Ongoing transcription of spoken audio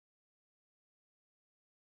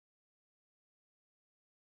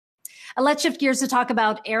Let's shift gears to talk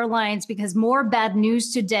about airlines because more bad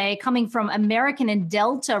news today coming from American and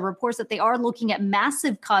Delta reports that they are looking at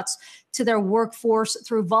massive cuts to their workforce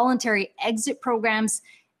through voluntary exit programs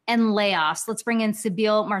and layoffs. Let's bring in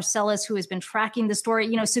Sibile Marcellus, who has been tracking the story.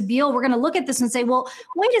 Sibile, we're going to look at this and say, well,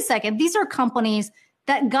 wait a second. These are companies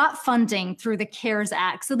that got funding through the CARES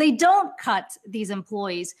Act, so they don't cut these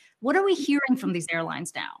employees. What are we hearing from these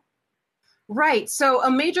airlines now? Right. So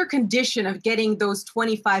a major condition of getting those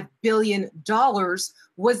 $25 billion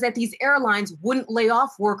was that these airlines wouldn't lay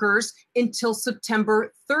off workers until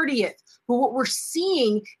September 30th. But what we're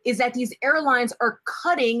seeing is that these airlines are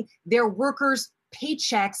cutting their workers'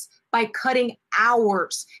 paychecks by cutting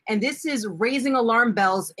hours. And this is raising alarm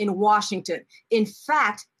bells in Washington. In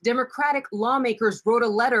fact, Democratic lawmakers wrote a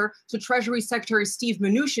letter to Treasury Secretary Steve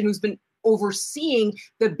Mnuchin, who's been overseeing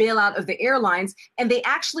the bailout of the airlines, and they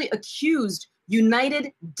actually accused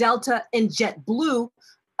United, Delta, and JetBlue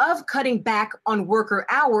of cutting back on worker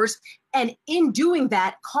hours, and in doing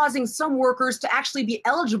that, causing some workers to actually be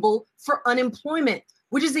eligible for unemployment,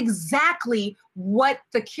 which is exactly what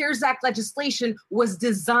the CARES Act legislation was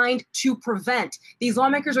designed to prevent. These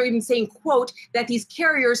lawmakers are even saying, quote, that these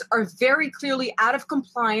carriers are very clearly out of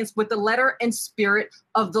compliance with the letter and spirit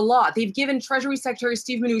of the law. They've given Treasury Secretary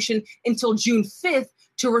Steve Mnuchin until June 5th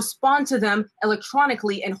to respond to them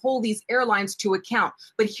electronically and hold these airlines to account.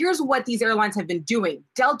 But here's what these airlines have been doing.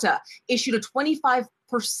 Delta issued a 25%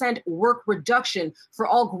 work reduction for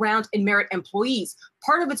all ground and merit employees.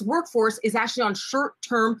 Part of its workforce is actually on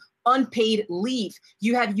short-term unpaid leave.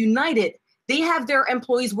 You have United. They have their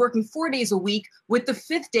employees working 4 days a week, with the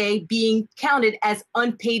fifth day being counted as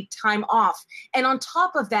unpaid time off. And on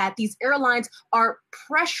top of that, these airlines are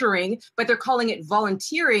pressuring, but they're calling it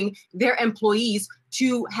volunteering, their employees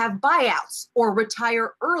to have buyouts or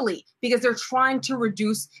retire early because they're trying to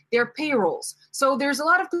reduce their payrolls. So there's a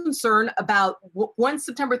lot of concern about once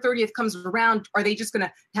September 30th comes around, are they just going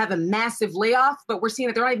to have a massive layoff? But we're seeing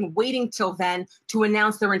that they're not even waiting till then to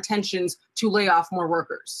announce their intentions to lay off more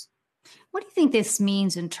workers. What do you think this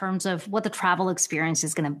means in terms of what the travel experience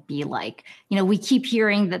is going to be like? We keep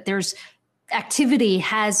hearing that there's activity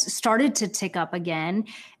has started to tick up again.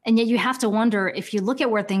 And yet you have to wonder, if you look at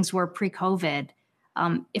where things were pre-COVID,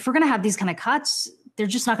 if we're going to have these kind of cuts, they're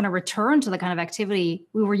just not going to return to the kind of activity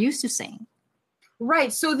we were used to seeing.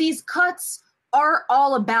 Right. So these cuts are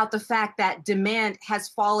all about the fact that demand has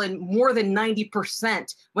fallen more than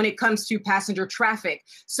 90% when it comes to passenger traffic.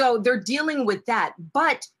 So they're dealing with that.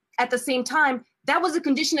 But at the same time, that was a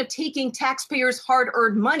condition of taking taxpayers'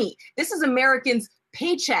 hard-earned money. This is Americans'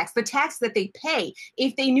 paychecks, the tax that they pay.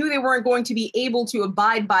 If they knew they weren't going to be able to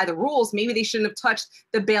abide by the rules, maybe they shouldn't have touched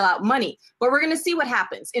the bailout money. But we're going to see what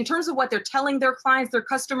happens. In terms of what they're telling their clients, their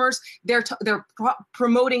customers, they're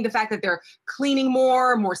promoting the fact that they're cleaning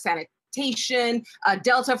more sanitation.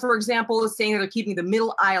 Delta, for example, is saying that they're keeping the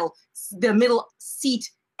middle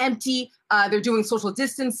seat empty. They're doing social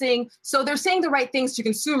distancing. So they're saying the right things to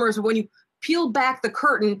consumers. But when you peel back the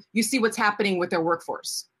curtain, you see what's happening with their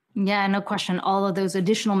workforce. Yeah, no question. All of those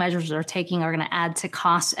additional measures they're taking are going to add to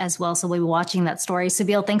costs as well. So we'll be watching that story.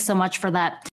 Sibile, thanks so much for that.